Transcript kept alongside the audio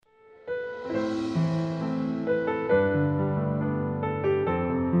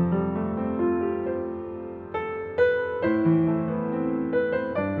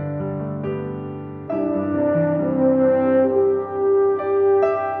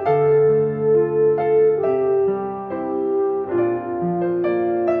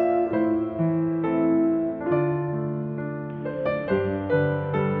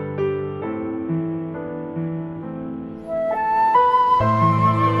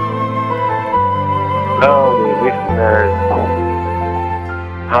listeners.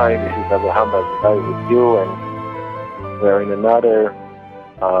 Hi, this is Avraham Brazilay with you, and we're in another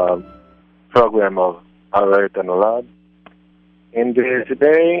program of Alert and Alad. And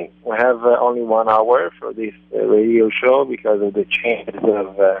today we have only 1 hour for this radio show because of the change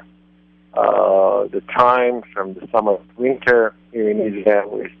of the time from the summer to winter. Here in Israel,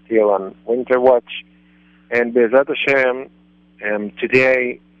 we're still on winter watch. And Be'ezrat Hashem,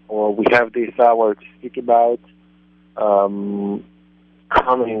 today we have this hour to speak about coming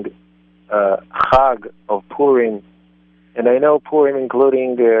Chag of Purim. And I know Purim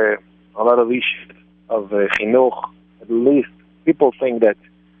including a lot of issues of chinuch. At least people think that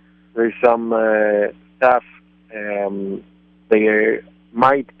there's some stuff, there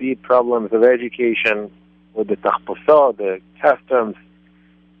might be problems of education with the tachposot, the customs.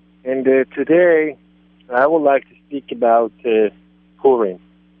 And today I would like to speak about Purim.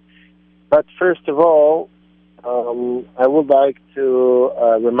 But first of all, I would like to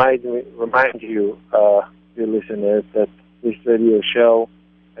remind you, dear listeners, that this radio show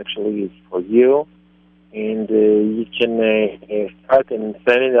actually is for you, and you can start and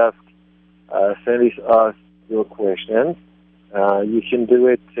send us your questions. You can do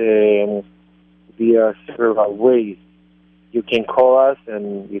it via several ways. You can call us,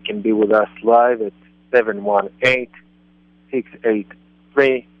 and you can be with us live at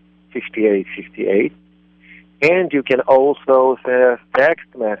 718-683-5858. And you can also send us text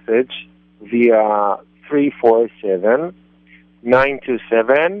message via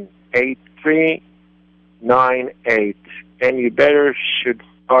 347-927-8398. And you better should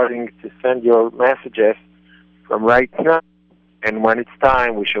starting to send your messages from right now. And when it's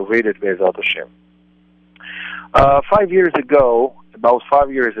time, we shall read it Be'ezrat Hashem. About 5 years ago,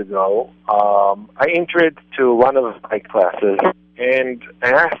 I entered to one of my classes, and I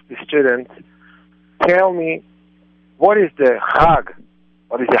asked the students, tell me, what is the Chag,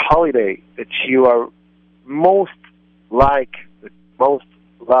 what is the holiday that you are most like, most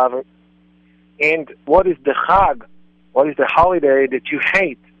love, and what is the Chag, what is the holiday that you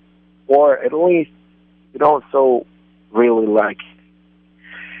hate, or at least you don't so really like it.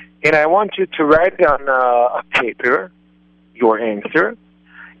 And I want you to write on a paper your answer,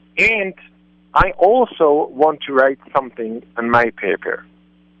 and I also want to write something on my paper.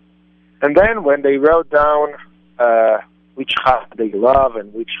 And then when they wrote down which Chag they love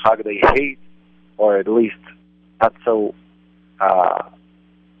and which Chag they hate, or at least not so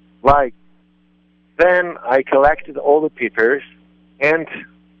like, then I collected all the papers and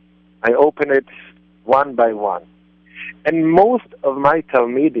I opened it one by one. And most of my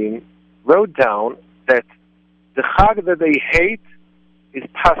Talmidim wrote down that the Chag that they hate is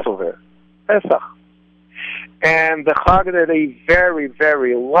Passover, Pesach. And the Chag that they very,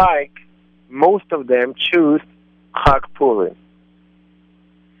 very like, most of them choose Chag Purim.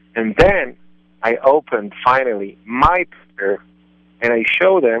 And then I opened finally my paper and I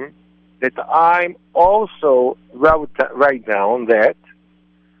showed them that I'm also write down that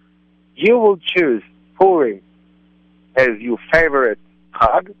you will choose Purim as your favorite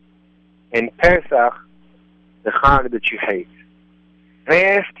Chag, and Pesach, the Chag that you hate. And I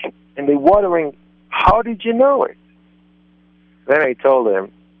asked, and they're wondering, how did you know it? Then I told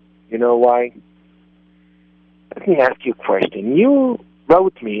them, you know why? Let me ask you a question. You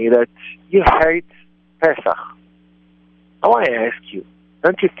wrote me that you hate Pesach. I want to ask you,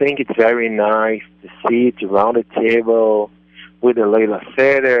 don't you think it's very nice to sit around a table with a Leila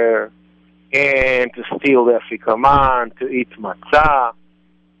Seder and to steal the afikoman, to eat matzah?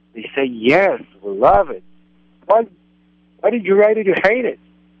 They say, yes, we love it. Why did you write it? You hate it.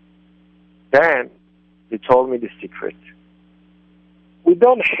 Then they told me the secret. We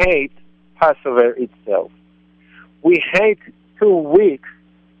don't hate Passover itself. We hate 2 weeks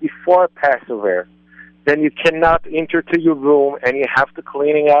before Passover. Then you cannot enter to your room, and you have to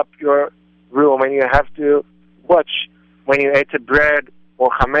cleaning up your room, and you have to watch when you eat a bread or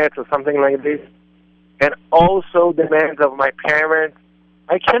chametz or something like this. And also demands of my parents,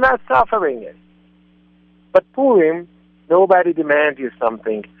 I cannot suffering it. But Purim, nobody demands you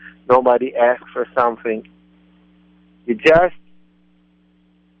something. Nobody asks for something. You just,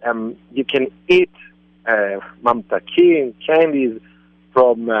 you can eat mamtakim, candies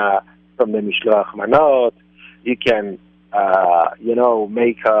from the Mishloach Manot. You can,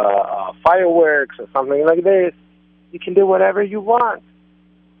 make fireworks or something like this. You can do whatever you want.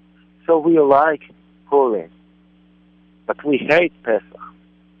 So we like Purim, but we hate Pesach.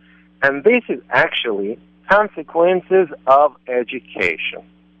 And this is actually consequences of education.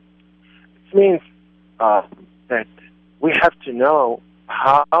 It means that we have to know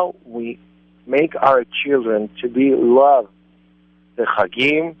how we make our children to be love the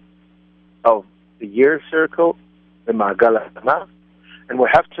Chagim of the year circle, the Ma'agal HaTanach, and we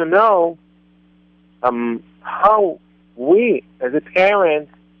have to know how we, as a parent,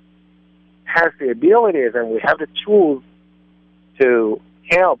 have the abilities and we have the tools to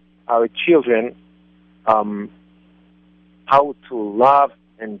help our children how to love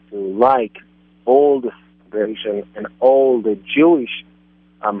and to like all the celebration and all the Jewish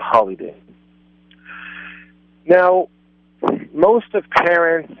holidays. Now, most of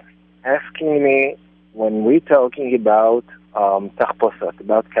parents asking me when we're talking about tachposot,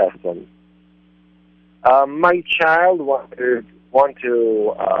 about customs. My child want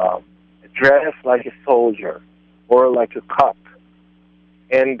to dress like a soldier or like a cop.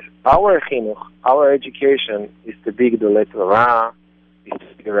 And our chinuch, our education, is to be Gdolei Torah, is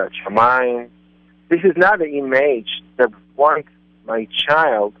to be Yirat Shamayim. This is not the image that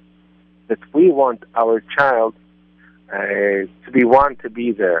we want our child to be one to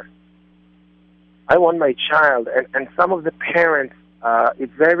be there. I want my child, and some of the parents,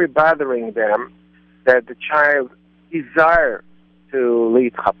 it's very bothering them that the child desire to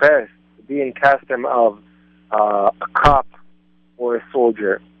להתחפש, to be in costume of a cop or a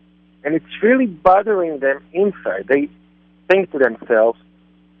soldier. And it's really bothering them inside. They think to themselves,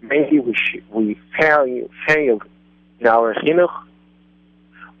 maybe we failed in our chinuch.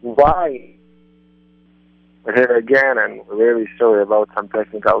 Why? But here again, I'm really sorry about some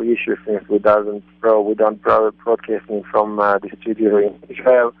technical issues since we don't broadcasting from the studio in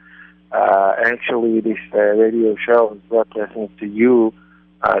Israel. Actually, this radio show is broadcasting to you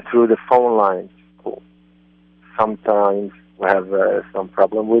through the phone lines. Sometimes we have some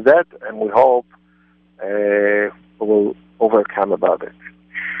problem with that, and we hope we will overcome about it.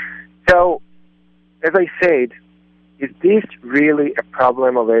 So, as I said, is this really a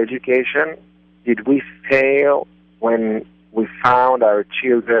problem of education? Did we fail when we found our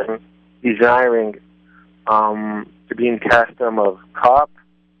children desiring to be in costume of cop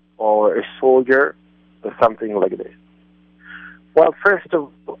or a soldier or something like this? Well, first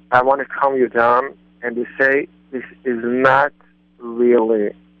of all, I want to calm you down and to say this is not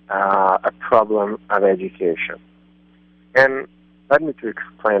really a problem of education. And let me to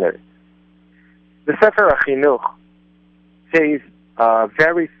explain it. The Sefer HaChinuch says a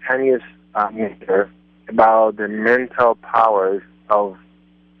very famous matter about the mental powers of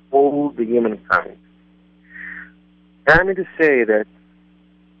all the humankind. And I mean to say that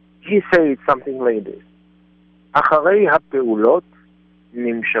he said something like this: אחרי הפעולות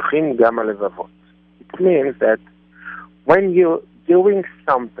נמשכים גם הלבבות. It means that when you're doing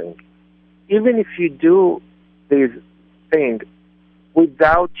something, even if you do this thing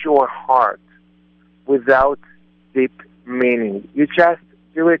without your heart, without deep meaning, you just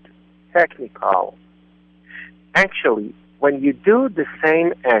do it technical. Actually, when you do the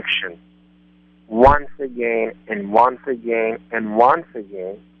same action once again and once again and once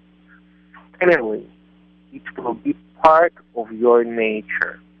again, finally, it will be part of your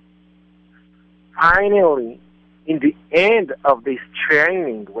nature. Finally, in the end of this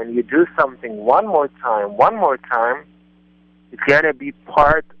training, when you do something one more time, it's going to be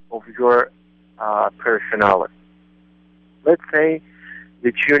part of your personality. Let's say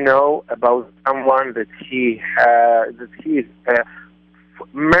that you know about someone that he is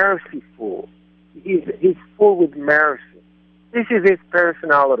merciful. He's full with mercy. This is his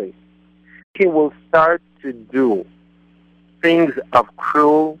personality. He will start to do things of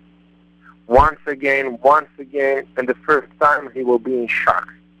cruel once again, and the first time he will be in shock.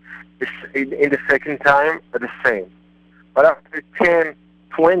 In the second time, the same. But after 10,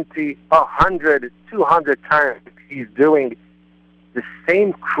 20, 100, 200 times he's doing the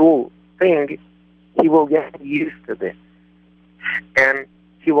same cruel thing, he will get used to this. And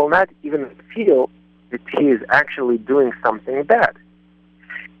he will not even feel that he is actually doing something bad.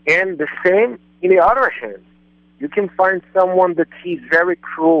 And the same, in the other hand, you can find someone that he's very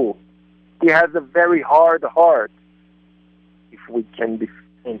cruel. He has a very hard heart, if we can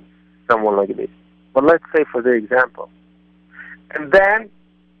define someone like this. But let's say for the example. And then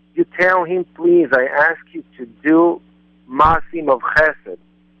you tell him, please, I ask you to do masim of chesed,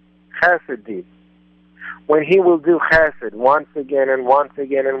 chesed deed. When he will do chesed once again and once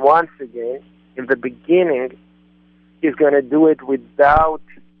again and once again, in the beginning, he's going to do it without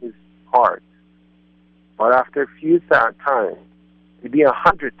his heart. But after a few times, maybe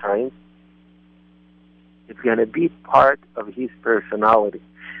 100 times, it's going to be part of his personality.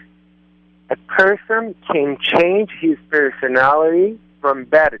 A person can change his personality from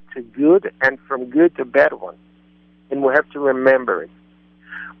bad to good and from good to bad one. And we have to remember it.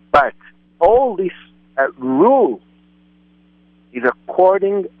 But all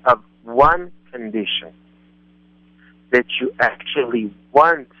according of one condition, that you actually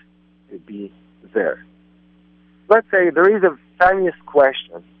want to be there. Let's say there is a famous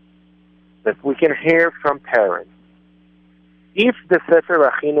question that we can hear from parents. If the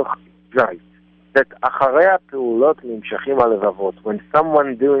Sefer HaChinuch writes that אחרי הפעולות נמשכים הלבבות, when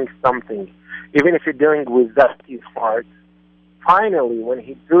someone doing something, even if he's doing without his heart, finally, when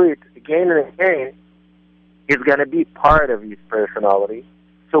he do it again and again, it's going to be part of his personality.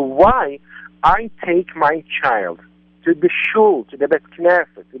 So why I take my child to the shul, to the Bet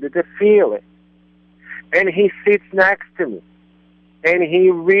Knesset, to the tefillah, and he sits next to me, and he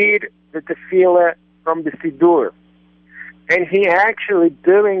read the tefillah from the Siddur, and he actually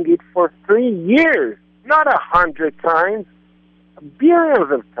doing it for 3 years, not 100 times,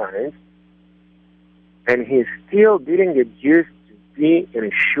 billions of times, and he still didn't get used to be in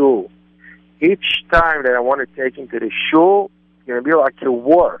a shul. Each time that I want to take him to the shul, it's going to be like a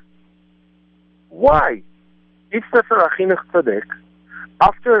war. Why? If Sefer HaChinuch Tzadek,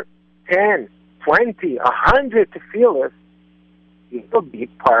 after 10, 20, 100 tefillahs, it will be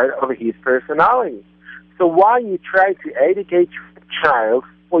part of his personality. So why you try to educate your child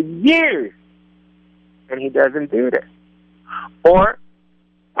for years and he doesn't do that? Or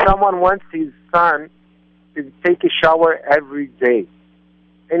someone wants his son to take a shower every day,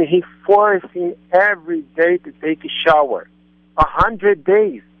 and he forces him every day to take a shower. 100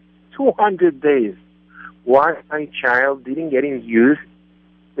 days, 200 days. Why my child didn't get used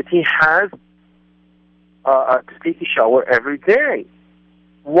that he has to take a shower every day?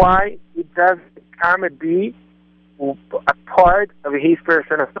 Why it doesn't become be a part of his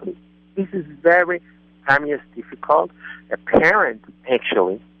personality? This is very difficult. A parent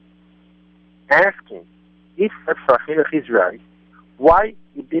actually asking if Sefer HaChinuch is right, why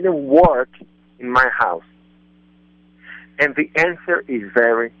it didn't work in my house? And the answer is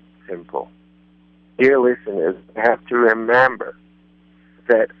very simple. Dear listeners, you have to remember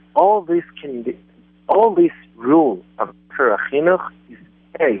that all this rule of Sefer HaChinuch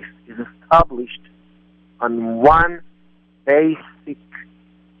is established on one basic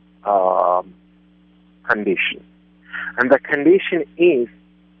condition. And the condition is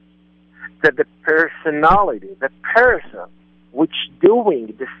that the personality, the person which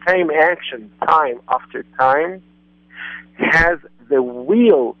doing the same action time after time, has the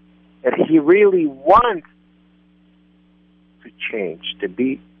will that he really wants to change, to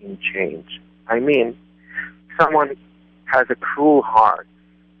be in change. I mean, someone has a cruel heart,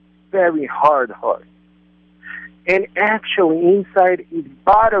 very hard heart, and actually inside is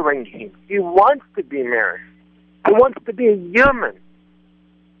bothering him. He wants to be married. He wants to be a human.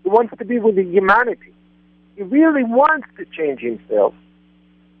 He wants to be with the humanity. He really wants to change himself.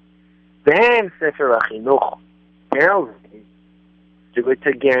 Then Sefer HaChinuch tells him to do it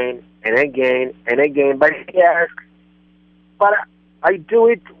again and again and again. But he asks, but I do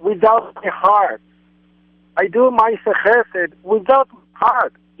it without my heart. I do my chesed without my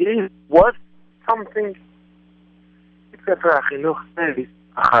heart. It is worth something. Sefer HaChinuch says,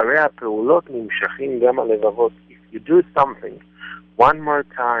 אחרי הפעולות נמשכים גם הלבבות. If you do something one more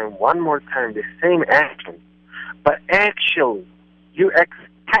time, the same action, but actually you're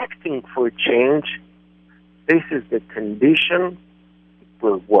expecting for change, this is the condition it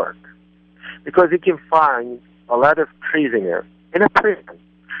will work. Because you can find a lot of prisoners in a prison.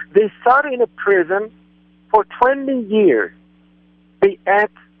 They sat in a prison for 20 years. They ate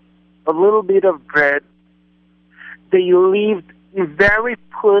a little bit of bread. They lived in very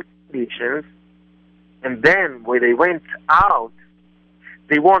poor conditions. And then when they went out,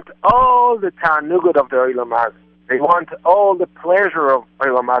 they want all the ta'anugot of the Olam Hazeh. They want all the pleasure of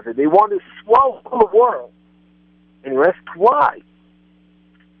Olam Hazeh. They want to swallow the world. And you ask why?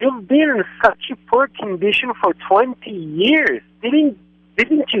 You've been in such a poor condition for 20 years. Didn't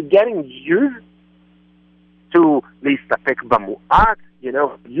you get used to להסתפק במועט,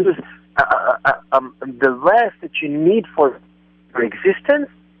 use the less that you need for your existence?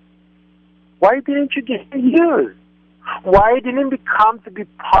 Why didn't you get used? Why didn't it become to be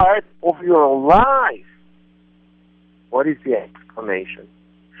part of your life? What is the explanation?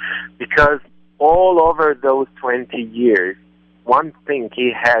 Because all over those 20 years, one thing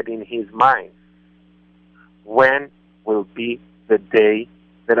he had in his mind: when will be the day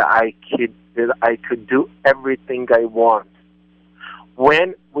that I could do everything I want?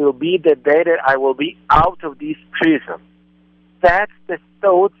 When will be the day that I will be out of this prison? That's the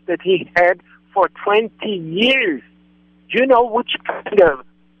thoughts that he had for 20 years. Do you know which kind of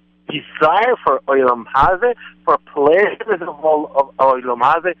desire for Olam Hazeh, for pleasures of Olam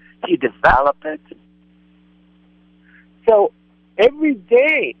Hazeh, he developed it? So every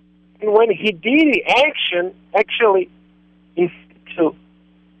day. And when he did the action, actually, instead of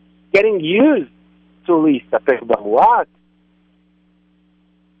getting used to להסתפק במועט,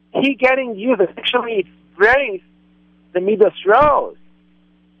 he getting used, actually it raised the Midas Rose.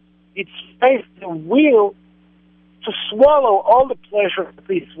 It raised the will to swallow all the pleasure of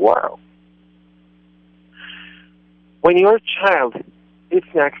this world. When your child sits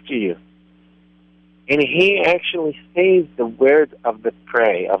next to you, and he actually says the word of the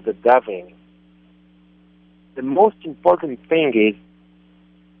prayer, of the davening, the most important thing is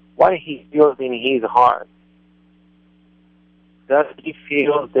what he feels in his heart. Does he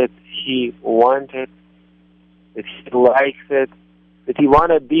feel that he wants it, that he likes it, that he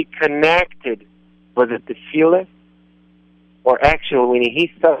want to be connected with it to feel it? Or actually, when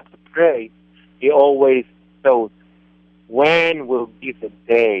he starts to pray, he always thought, when will be the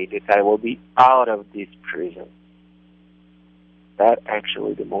day that I will be out of this prison? That's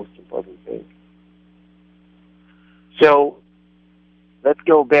actually the most important thing. So, let's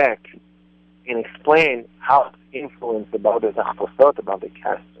go back and explain how it's influenced about the Zachposot, about the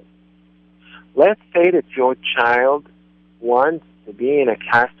custom. Let's say that your child wants to be in a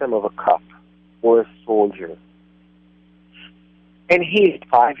custom of a cop or a soldier. And he is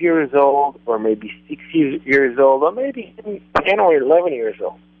 5 years old, or maybe 6 years old, or maybe 10 or 11 years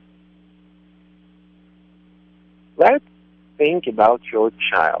old. Let's think about your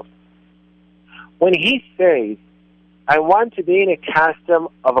child. When he says, I want to be in a custom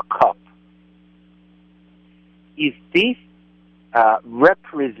of a cop, is this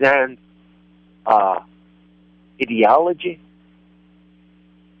represent ideology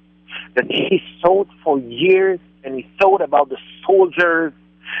that he thought for years, and he thought about the soldiers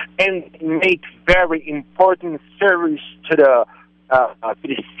and make very important service to the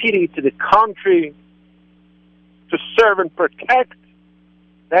city, to the country, to serve and protect?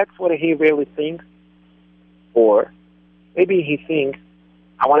 That's what he really thinks. Or maybe he thinks,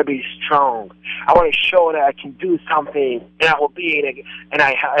 I want to be strong. I want to show that I can do something, and I will be in a, and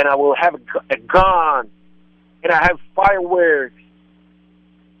I will have a gun, and I have fireworks.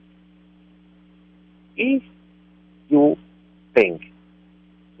 If you think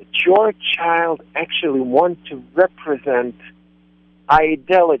that your child actually wants to represent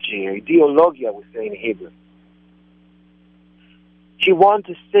ideology, or ideologia, we say in Hebrew, he wants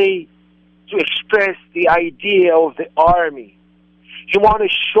to say, to express the idea of the army. He wants to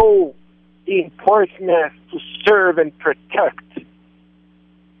show the importance to serve and protect.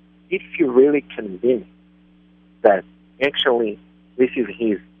 If you're really convinced that actually this is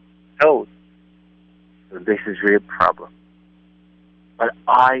his thought, so this is a real problem. But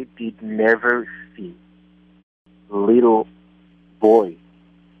I did never see a little boy,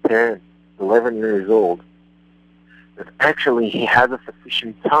 10, 11 years old, that actually he has a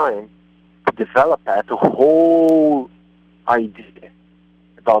sufficient time to develop that whole idea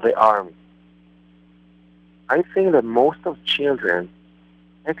about the army. I think that most of children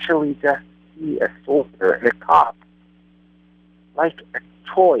actually just see a soldier and a cop like a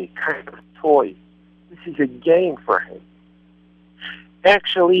toy, kind of toy. This is a game for him.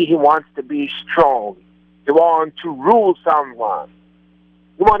 Actually, he wants to be strong. He wants to rule someone.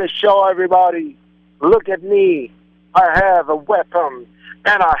 He wants to show everybody, look at me, I have a weapon,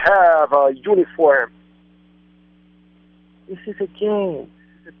 and I have a uniform. This is a game.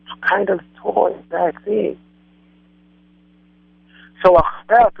 This is a kind of toy. That's it. So,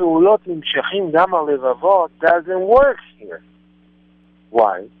 אחרי הפעולות נמשכים גם הלבבות doesn't work here.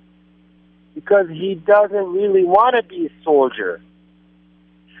 Why? Because he doesn't really want to be a soldier.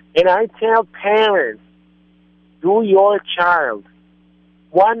 And I tell parents, do your child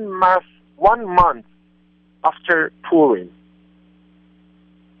 1 month after Purim.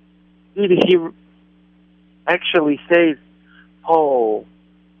 Did he actually say, oh,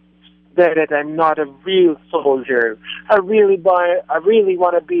 that I'm not a real soldier. I really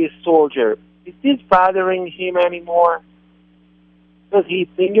want to be a soldier. Is this bothering him anymore? Does he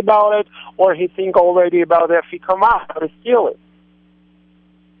think about it, or he think already about it if he come out to steal it?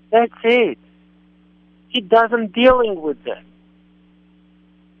 That's it. He doesn't dealing with that.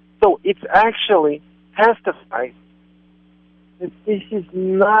 So it's actually testifies that this is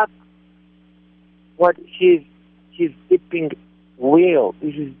not what his dipping will.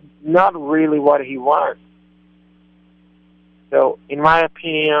 This is not really what he wants. So, in my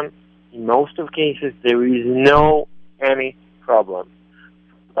opinion, in most of cases, there is no any problem.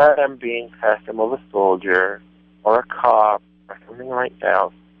 Let them being custom of a soldier or a cop or something like that.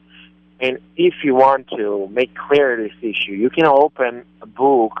 And if you want to make clear this issue, you can open a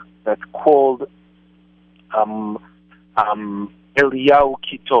book that's called Eliyahu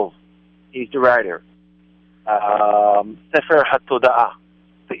Kitov, he's the writer. Sefer HaToda'ah,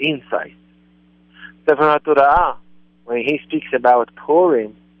 the insight. Sefer HaToda'ah, when he speaks about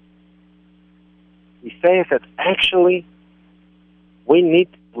Purim, he says that actually we need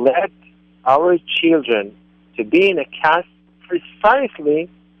to let our children to be in a cast precisely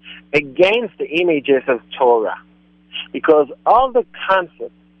against the images of Torah. Because all the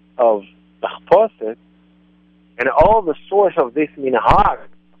concepts of the Chposet and all the source of this minhag,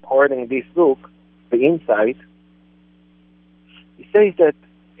 according to this book, the insight, he says that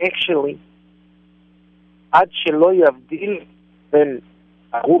actually, Ad shelo yavdil ben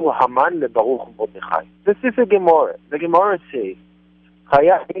Arur Haman leBaruch Mordechai. This is a Gemara. The Gemara says,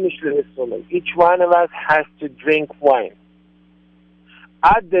 each one of us has to drink wine.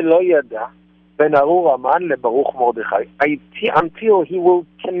 Ad delo yada ben Arur Haman leBaruch Mordechai. Until he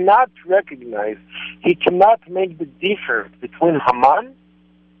cannot recognize, he cannot make the difference between Haman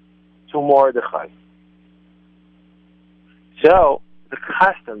to Mordechai. So, the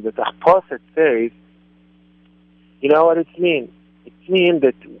custom that the Chposet says, you know what it means? It means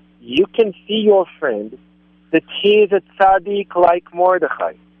that you can see your friend, that he is a tzaddik like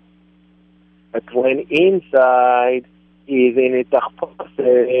Mordechai. But when inside he is in a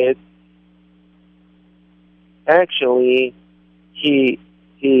Chposet, actually, he's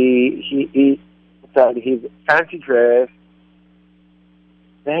fancy dress,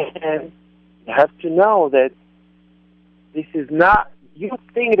 then you have to know that this is not, you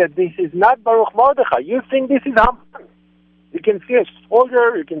think that this is not Baruch Mordechai. You think this is Haman. You can see a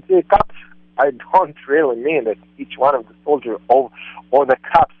soldier, you can see a cup. I don't really mean that each one of the soldiers or the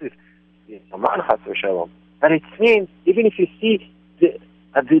cups is Haman Chas v'Shalom. But it means, even if you see the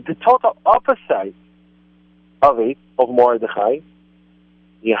total opposite of it, of Mordechai,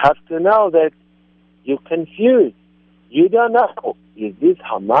 you have to know that you're confused. You don't know, is this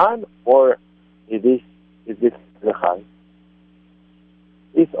Haman or is this Mordechai?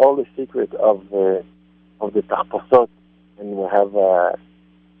 It's all the secret of the Tachposot, and we have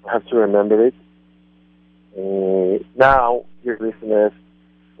to remember it. Now, dear listeners,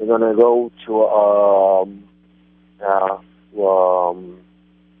 we're going to go to a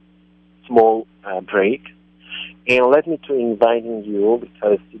small break. And let me to invite you,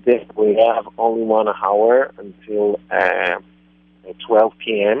 because today we have only 1 hour until 12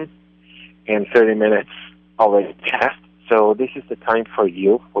 p.m. and 30 minutes already passed. So this is the time for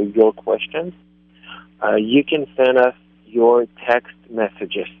you, for your questions. You can send us your text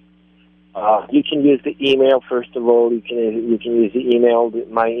messages. You can use the email, first of all. You can use the email.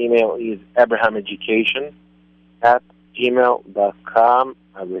 My email is abrahameneducation@gmail.com.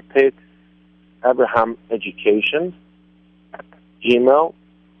 I repeat,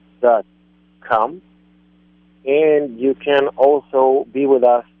 abrahameneducation@gmail.com. And you can also be with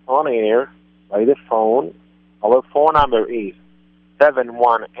us on air by the phone. Our phone number is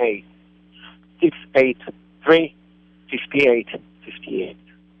 718-683-5858.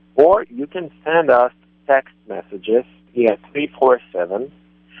 Or you can send us text messages via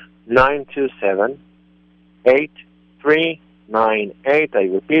 347-927-8398. I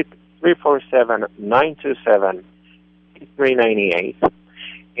repeat, 347-927-8398.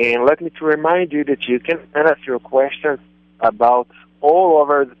 And let me to remind you that you can send us your questions about all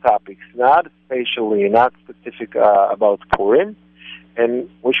over the topics, not specific about Purim. And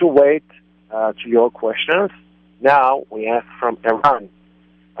we should wait to your questions. Now we ask from Iran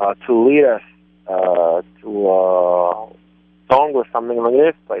to lead us to a song or something like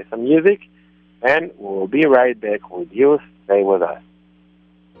this, play some music, and we'll be right back with you. Stay with us.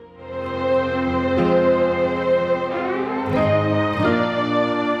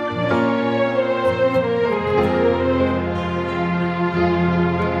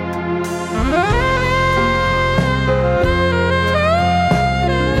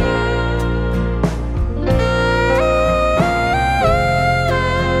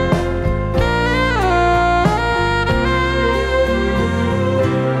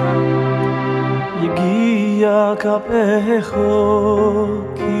 Kapecho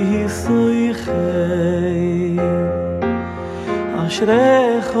ki soichei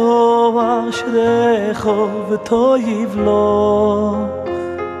Ashrecho v'toiv loch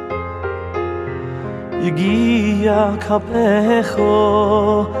Yegia kapecho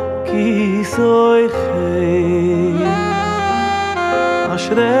ki soichei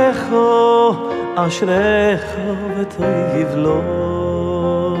Ashrecho v'toiv loch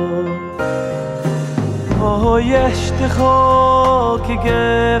Oh, yeshtecho ki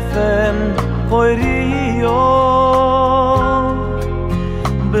gefen poirio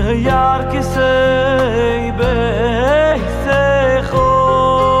Beyar kisei beisei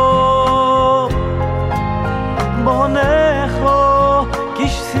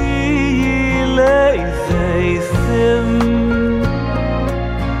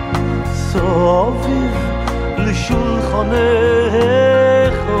לשולחנךו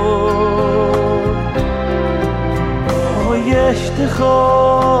או ישתך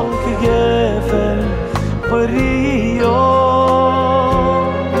כגפן פריו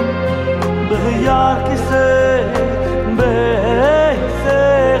ביער כיסא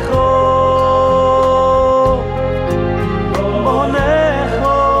ביסךו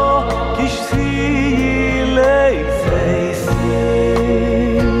בונךו כשפילי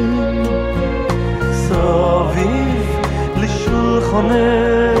זייסים סביב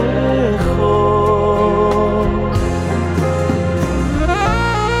לשולחנךו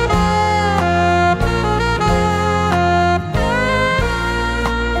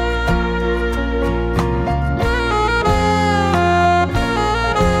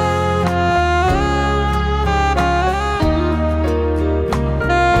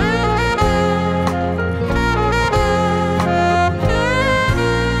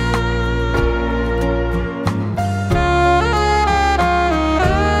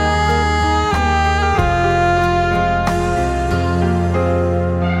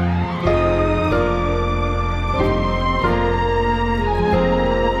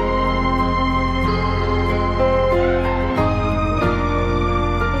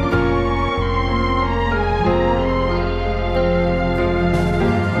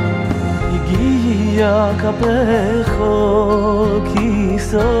כפיך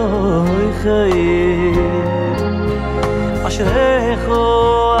כיסוי חיים אשריך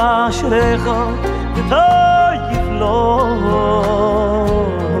אשריך וטוב לו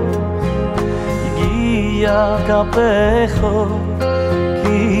הגיע כפיך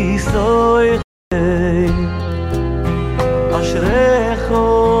כיסוי חיים אשריך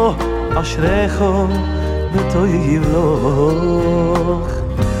אשריך וטוב לו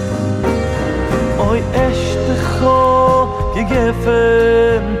Oy eshtcho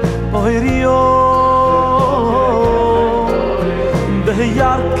gegefen oy rio be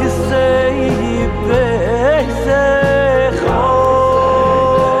yar kesei beisecho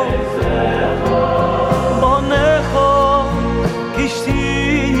onecho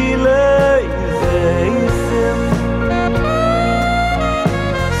kishtile zeisem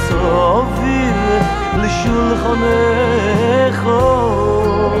sovil lishulchanecho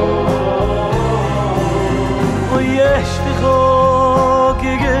ישתך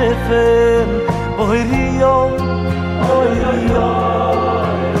כגפן אוי ריו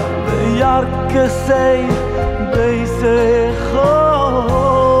ביער כסי ביסךו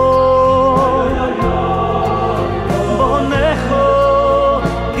בונךו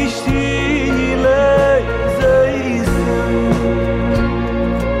כשתילי זייסם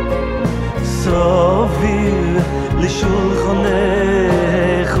סביב לשולחנךו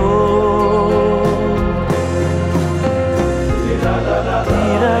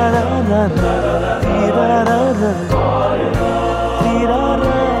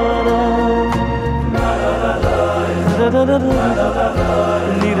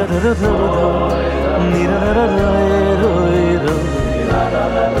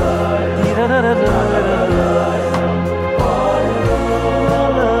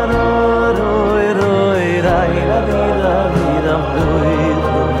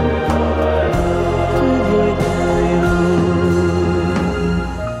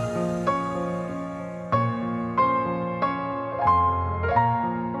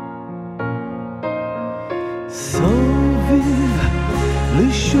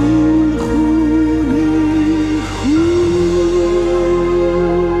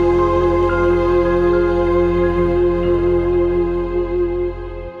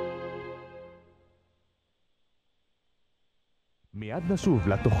מיד נשוב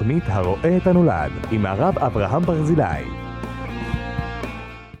לתוכנית הרואה את הנולד עם הרב אברהם ברזילאי.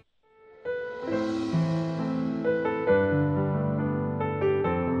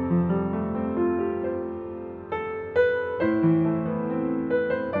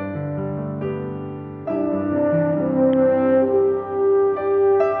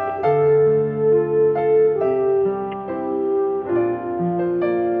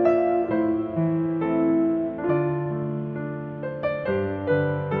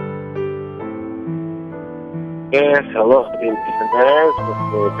 Yes, hello, dear listeners.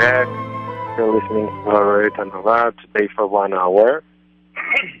 We're back. You're listening to our Tanavad today for 1 hour.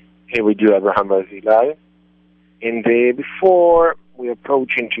 Here we do Avraham Brazilay. And before we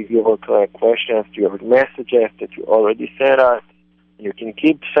approach into your questions, your messages that you already sent us, you can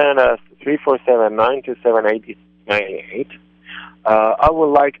keep sending us 347-927-8098. I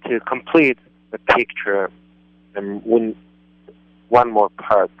would like to complete the picture and one more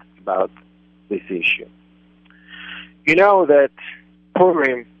part about this issue. You know that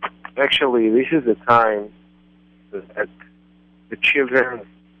Purim, actually, this is the time that the children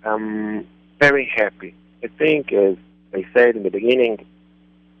very happy. I think, as I said in the beginning,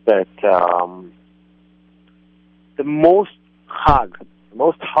 that the most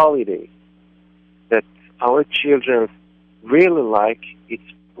holiday that our children really like, it's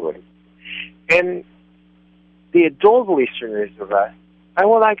Purim. And the adult listeners of us, I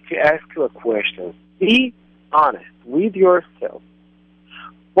would like to ask you a question. Be honest with yourself.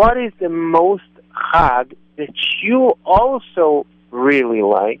 What is the most Chag that you also really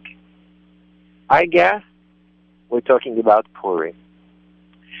like? I guess we're talking about Purim.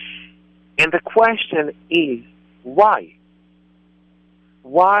 And the question is, why?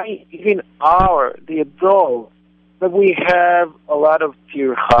 Why even the adults, that we have a lot of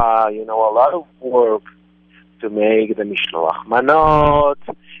tircha, a lot of work to make the Mishloach Manot,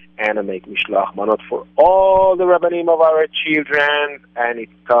 and to make Mishloach Manot for all the Rabbanim of our children, and it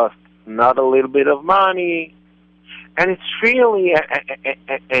costs not a little bit of money, and it's really,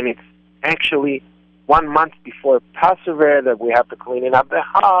 and it's actually 1 month before Passover that we have to clean up the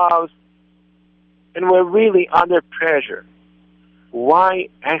house, and we're really under pressure. Why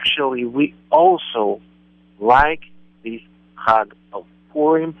actually we also like this Chag of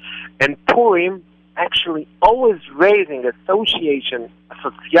Purim, and Purim actually always raising association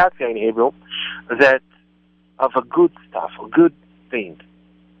in Hebrew, that of a good stuff, a good thing.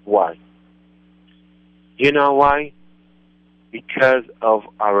 Why? You know why? Because of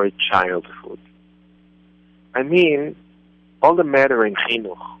our childhood. I mean, all the matter in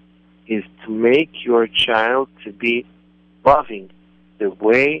Chinuch is to make your child to be loving the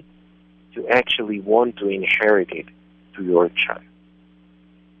way to actually want to inherit it to your child.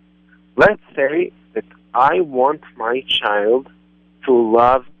 Let's say that I want my child to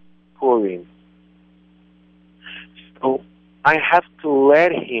love Purim. So I have to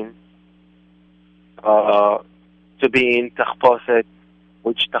let him to be in Tachposet,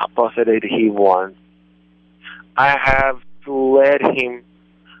 which Tachposet he wants. I have to let him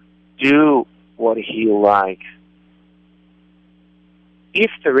do what he likes.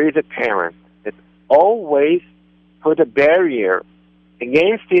 If there is a parent that always put a barrier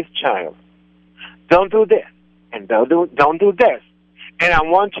against his child, don't do this, and don't do this, and I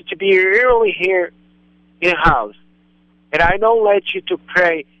want you to be early here in the house, and I don't let you to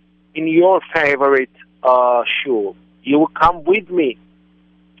pray in your favorite shul. You will come with me.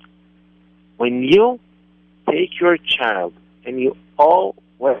 When you take your child and you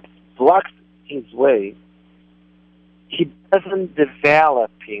always block his way, he doesn't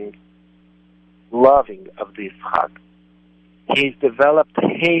developing loving of this Chag. He's developed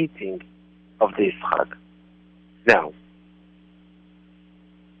hating of this Chag. Now,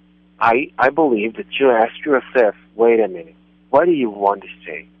 I believe that you ask yourself, wait a minute, what do you want to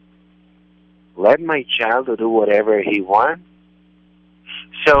say? Let my child do whatever he wants?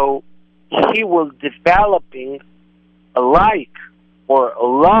 So he will developing a like or a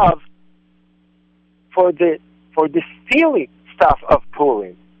love for the silly stuff of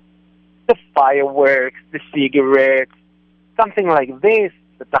Purim. The fireworks, the cigarettes, something like this,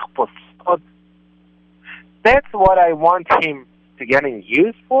 the tachposot. That's what I want him to getting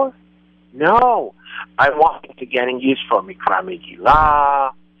used for? No. I want him to getting used for Mikra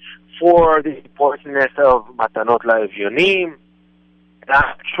Megillah, for the importance of Matanot LaEvyonim. And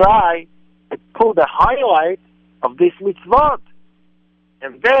I try to pull the highlight of this mitzvot.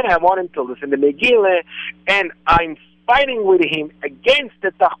 And then I want him to listen to Megillah, and I'm fighting with him against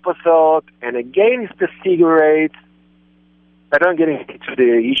the tachposot and against the cigarettes. I don't get into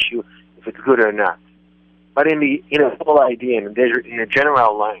the issue if it's good or not, but in a whole idea, in a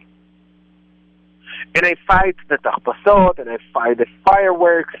general line. And I fight the tachposot, and I fight the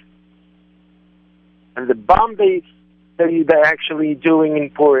fireworks, and the bomb that they're actually doing in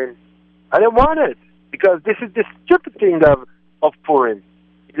Purim. I don't want it, because this is the stupid thing of Purim.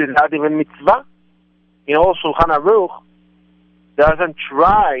 It is not even mitzvah. Also, Shulchan Aruch doesn't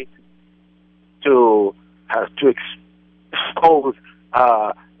try to expose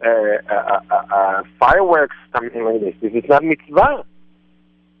fireworks, something like this. This is not mitzvah.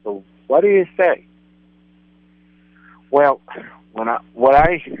 So what do you say? Well, what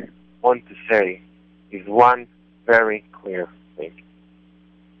I want to say is one very clear thing.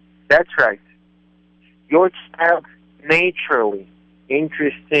 That's right. Your child naturally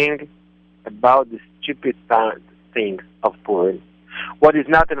interesting about the stupid things of Purim. What is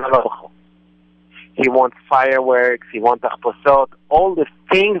not in halacha. He wants fireworks, he wants tachposot, all the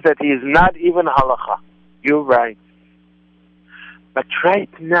things that is not even halacha. You're right. But right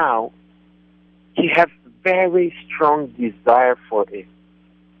now, he has very strong desire for it.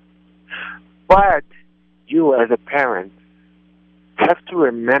 But you as a parent have to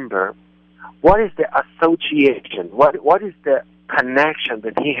remember what is the association, what is the connection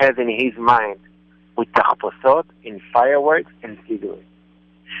that he has in his mind with tachposot, in fireworks, and cigarettes.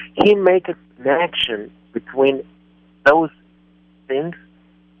 He makes a connection between those things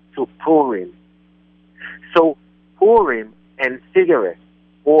to Purim. So Purim and cigarettes,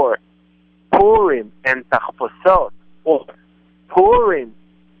 or Purim and tachposot, or Purim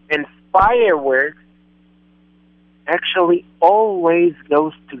and fireworks actually always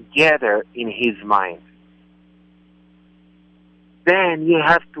goes together in his mind. Then you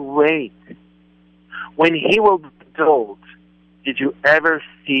have to wait. When he will be told, did you ever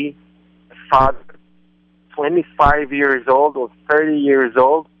see a father 25 years old or 30 years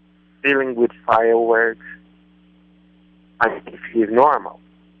old dealing with fireworks? I think he is normal.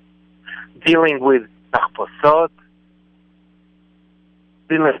 Dealing with tachposot,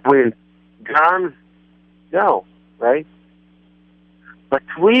 dealing with guns, no, right? But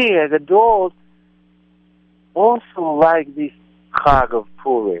we as adults also like this Chag of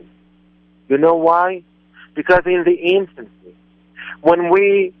Purim. You know why? Because in the infancy, when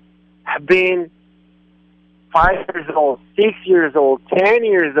we have been 5 years old, 6 years old, 10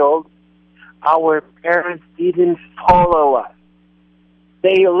 years old, our parents didn't follow us.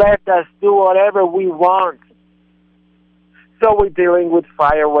 They let us do whatever we want. So we're dealing with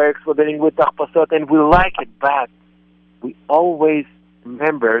fireworks, we're dealing with tachposot, and we like it, but we always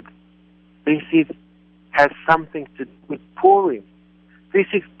remembered this has something to do with Purim. This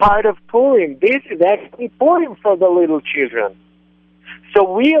is part of Purim. This is actually Purim for the little children.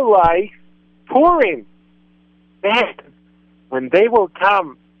 So we like Purim. Then, when they will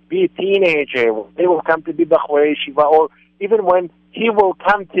come, be a teenager, when they will come to be Bachorei Yeshiva, or even when he will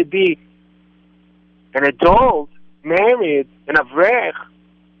come to be an adult, married, an Avraham,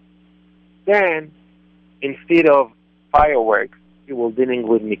 then, instead of fireworks, he will dealing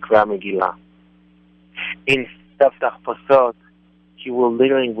with Mikra Megillah. Instead of Tachposot, he will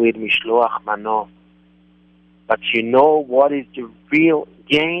dealing with Mishloach Mano. But you know what is the real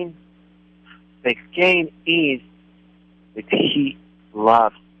gain? The gain is that he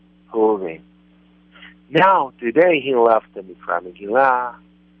loves Purim. Now, today, he loves the Mikra Megillah.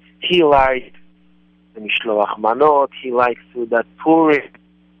 He likes the Mishloach Manot. He likes Sudat Purim.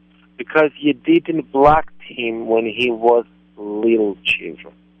 Because you didn't block him when he was little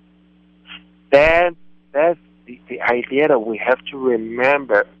children. That's the idea that we have to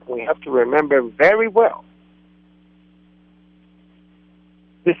remember. We have to remember very well.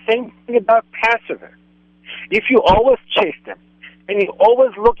 The same thing about Passover. If you always chase them, and you're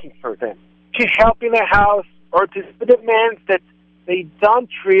always looking for them to help in the house or to do demands that they don't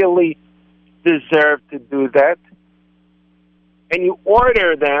really deserve to do that, and you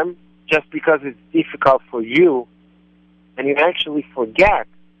order them just because it's difficult for you, and you actually forget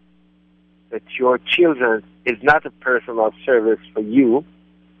that your children is not a personal service for you.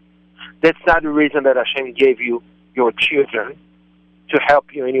 That's not the reason that Hashem gave you your children, to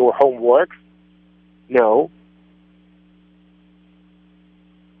help you in your homework. No.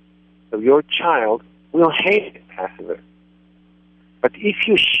 So your child will hate Passover. But if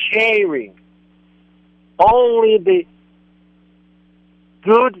you're sharing only the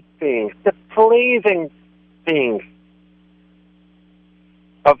good things, the pleasing things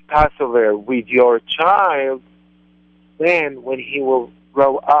of Passover with your child, then when he will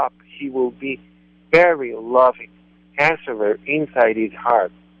grow up, he will be very loving Passover inside his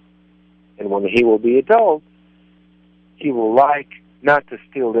heart. And when he will be adult, he will like not to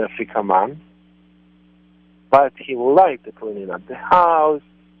steal the afikaman, but he will like to clean up the house,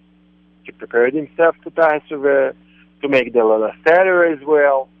 to prepare himself to Passover, to make the Lala Seder as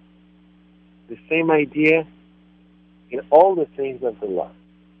well. The same idea in all the things of the law.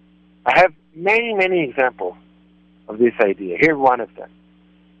 I have many, many examples of this idea. Here's one of them.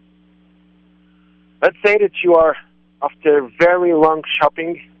 Let's say that you are, after very long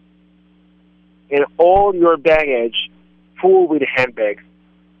shopping, and all your baggage full with handbags.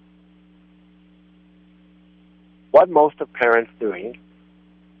 What most of parents doing?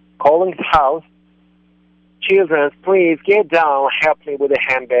 Calling the house, children, please get down, help me with the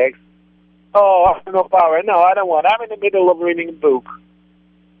handbags. Oh, I have no power. No, I don't want. I'm in the middle of reading a book.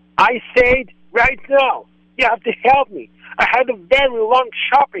 I said right now, you have to help me. I had a very long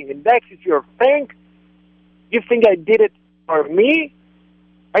shopping, and that is your thing? You think I did it for me?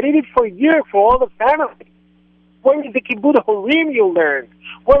 I did it for you, for all the family. Where is the Kibbud Horim you learned?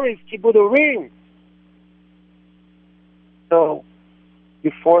 Where is Kibbud Horim? So,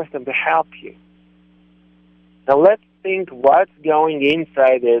 you force them to help you. Now let's think what's going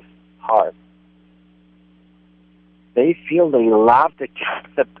inside his heart. they feel they love the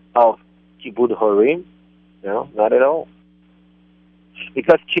concept of Kibud Horim? No, not at all.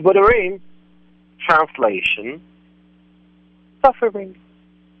 Because Kibud Horim, translation, suffering,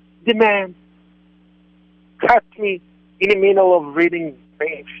 demand, cut me in the middle of reading a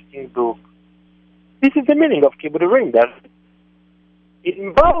very interesting book. This is the meaning of Kibud Horim. That it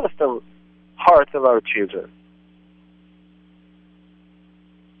involves the hearts of our children.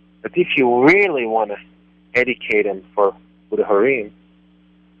 But if you really want to educate them for Kibud Horim,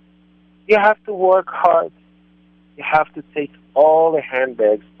 you have to work hard. You have to take all the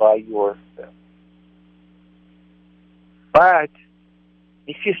handbags by yourself. But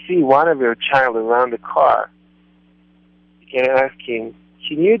if you see one of your child around the car, you can ask him,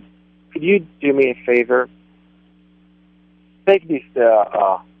 could you do me a favor? Take this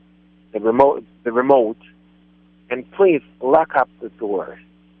the remote, and please lock up the doors.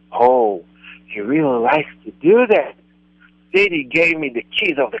 Oh, he really likes to do that. Daddy gave me the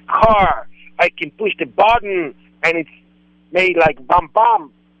keys of the car. I can push the button, and it's made like bum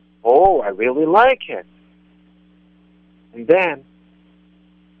bum. Oh, I really like it. And then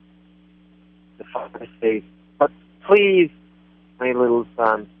the father says, but please, my little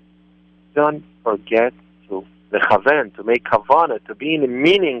son, don't forget to lechaven, to make kavanah, to be in the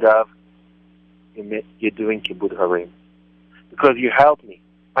meaning of you're doing Kibud Horim. Because you helped me.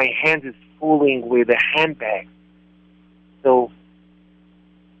 My hands is fooling with a handbag. So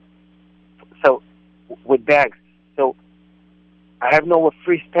with bags. So I have no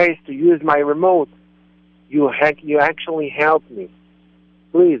free space to use my remote. You actually helped me.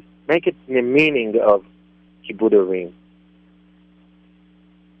 Please, make it in the meaning of Kibud Horim.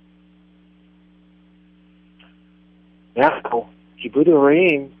 Now, Kibud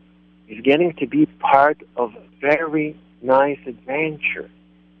Horim is getting to be part of a very nice adventure,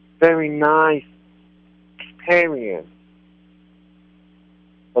 very nice experience.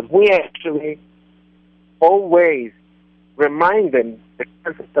 But we actually always remind them the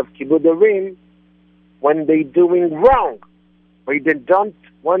concept of Kibud Horim when they're doing wrong, or they don't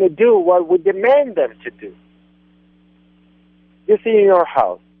want to do what we demand them to do. You sit in your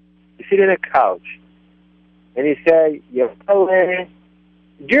house, you sit in a couch, and you say, could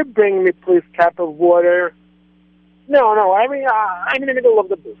you bring me please a cup of water? No, I'm in the middle of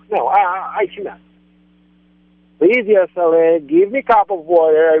the book. No, I cannot. Please, Yosale, give me a cup of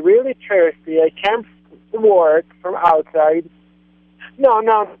water. I'm really thirsty. I can't work from outside. No,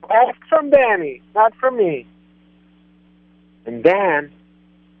 ask from Danny, not from me. And then,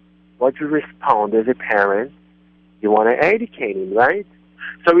 what you respond as a parent, you want to educate him, right?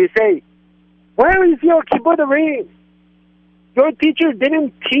 So you say, where is your Kibud Horim? Your teacher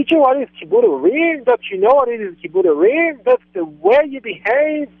didn't teach you what is Kibud Horim? Don't you know what it is Kibud Horim? That's the way you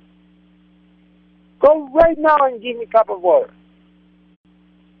behave. Go right now and give me a cup of water.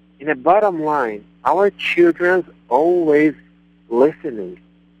 In the bottom line, our children's always listening.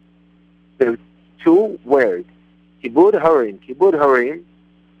 The two words, Kibud Horim,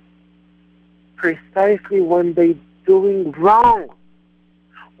 precisely when they're doing wrong,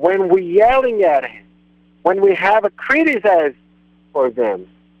 when we're yelling at him, when we have a criticism for them.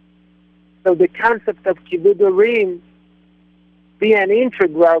 So the concept of Kibud Horim be an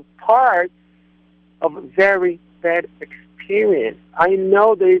integral part of a very bad experience. I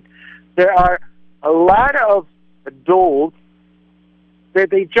know that there are a lot of adults that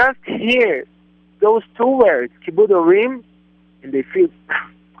they just hear those two words, Kibud Horim, and they feel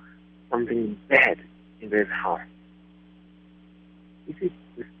something bad in their heart. You see,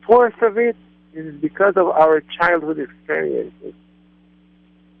 the source of it is because of our childhood experiences.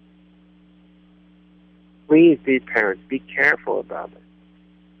 Please, dear parents, be careful about it.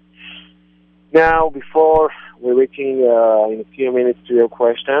 Now, before we're reaching in a few minutes to your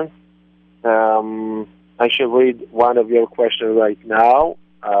questions, I should read one of your questions right now.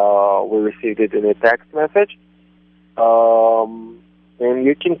 We received it in a text message. And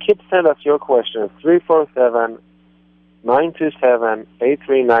you can keep sending us your questions,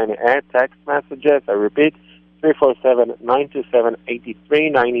 347-927-8398, text messages. I repeat,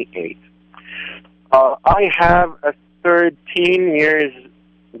 347-927-8398. I have a 13 years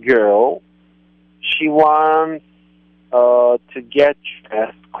girl. She wants to get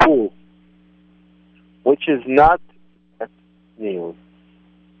at school, which is not new.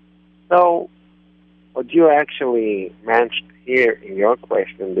 So, what you actually mentioned here in your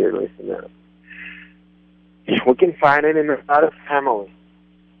question, dear listener, we can find it in a lot of families.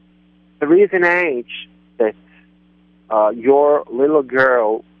 There is an age that your little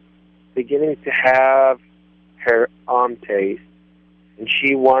girl beginning to have her own taste, and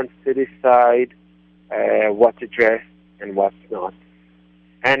she wants to decide what to dress and what's not.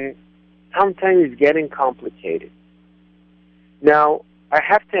 And sometimes it's getting complicated. Now, I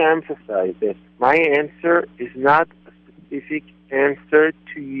have to emphasize that my answer is not a specific answer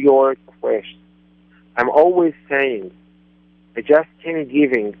to your question. I'm always saying, I just can't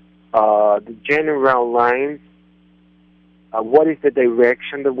giving the general lines, what is the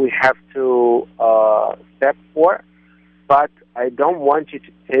direction that we have to step for, but I don't want you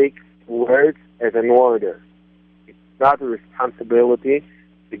to take words as an order. It's not a responsibility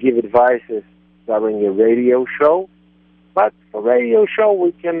to give advices during a radio show, but for radio show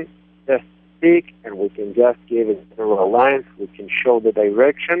we can just speak and we can just give it general lines, we can show the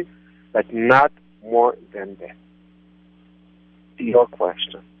direction, but not more than that. To your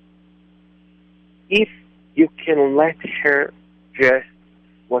question, if you can let her dress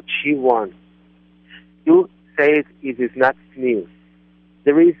what she wants, you say it is not snooze.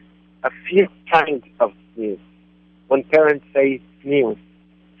 There is a few kinds of snooze. When parents say snooze,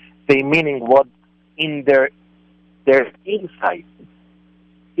 they meaning what in their inside.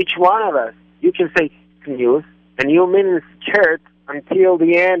 Each one of us, you can say snooze, and you mean skirt until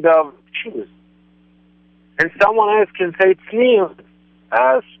the end of shoes. And someone else can say snooze,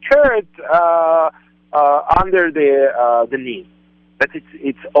 skirt under the knee. But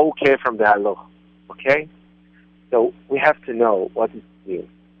it's okay from the halacha, okay? So we have to know what is snooze.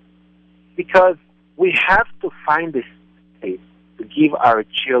 Because we have to find this space to give our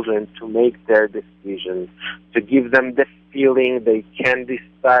children to make their decisions, to give them the feeling they can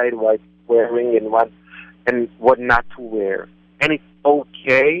decide what's wearing and what not to wear. And it's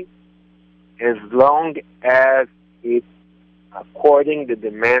okay as long as it's according to the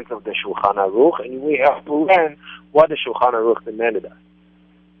demands of the Shulchan Aruch, and we have to learn what the Shulchan Aruch demanded us.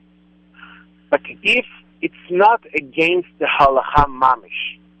 But if it's not against the halacha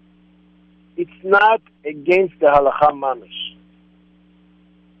mamish, it's not against the halacha mamish,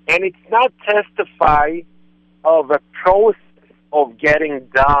 and it's not testify of a process of getting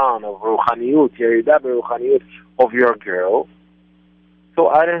down, of ruchaniyut, yerida beruchaniyut of your girl, so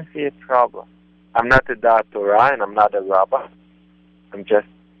I don't see a problem. I'm not a doctor and I'm not a rabbi. I'm just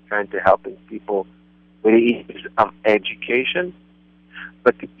trying to help people with the issues of education.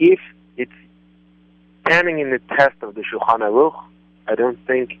 But if it's standing in the test of the Shulchan Aruch, I don't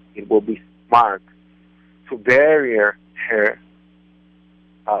think it will be smart to bury her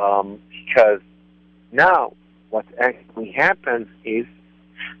because now what actually happens is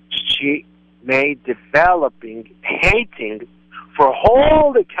she may developing hating for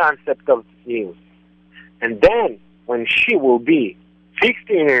all the concept of news. And then when she will be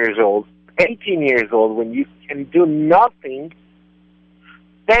 16 years old, 18 years old, when you can do nothing,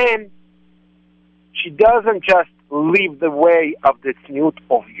 then she doesn't just leave the way of the tzniut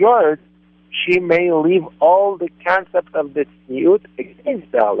of yours, she may leave all the concept of the tzniut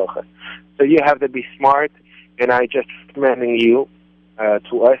against the halacha. So you have to be smart, and I just recommending you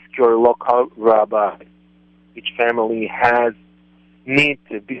to ask your local rabbi. Each family need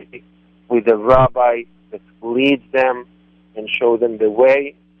to be with a rabbi that leads them and show them the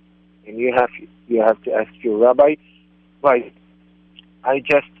way, and you have to ask your rabbi. But I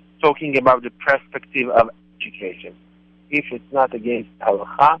just talking about the perspective of education. If it's not against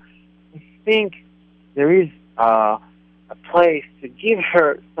halacha, I think there is a place to give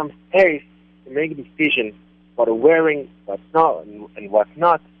her some space to make a decision what wearing, what's not, and what's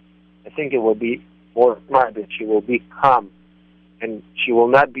not. I think it will be more smart that she will be calm and she will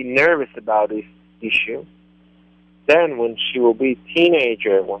not be nervous about this issue. Then when she will be a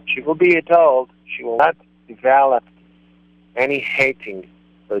teenager, when she will be adult, she will not develop any hating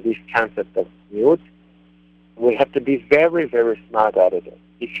for this concept of tzniut. We have to be very, very smart at it.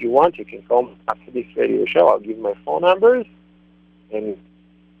 If you want, you can call me after this radio show. I'll give my phone numbers. And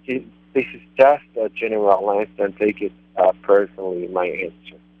this is just a general answer. Don't take it personally, my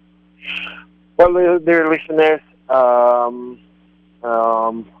answer. Well, dear listeners, I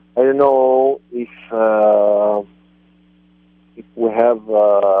don't know if we have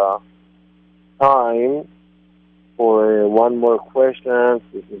time for one more question.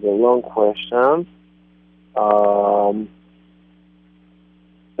 This is a long question.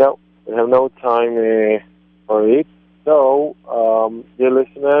 No, we have no time for it. So, dear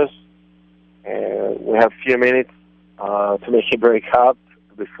listeners, we have a few minutes to make a break up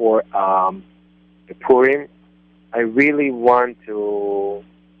before the Purim. I really want to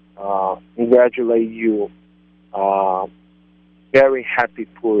congratulate you. Very happy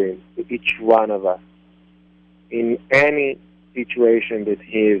Purim to each one of us. In any situation that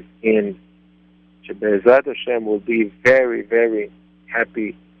he is in, Be'ezrat Hashem will be very, very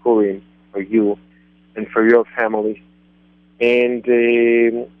happy Purim for you. and for your family. And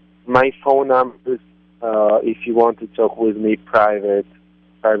my phone number, if you want to talk with me privately,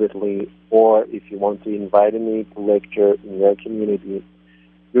 or if you want to invite me to lecture in your community,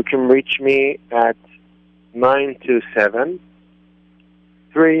 you can reach me at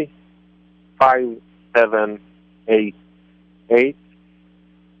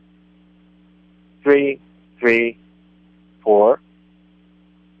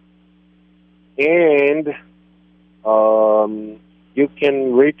And you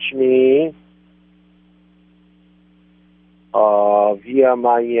can reach me via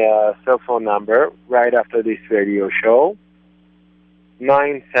my cell phone number right after this radio show,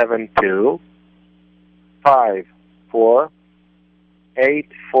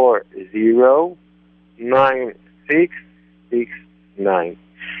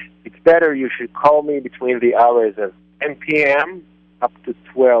 It's better you should call me between the hours of 10 p.m. up to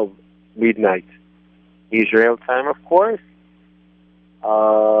 12 midnight, Israel time, of course.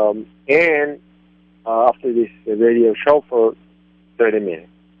 And after this radio show for 30 minutes.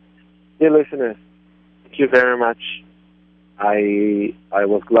 Dear listeners, thank you very much. I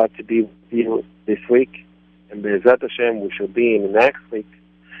was glad to be with you this week, and Be'ezrat Hashem, we shall be in next week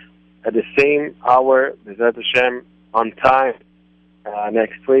at the same hour, Be'ezrat Hashem, on time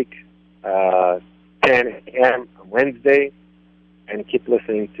next week, 10 a.m. on Wednesday, and keep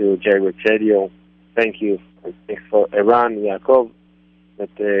listening to J-Root Radio. Thank you. Thanks for Eran, Yaakov,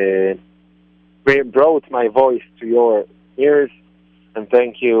 that brought my voice to your ears, and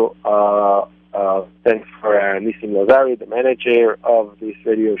thank you. Thanks for Nissim Lazari, the manager of this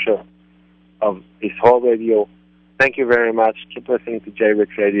radio show, of this whole radio. Thank you very much. Keep listening to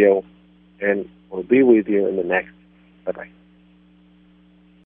J-Root Radio, and we'll be with you in the next. Bye-bye.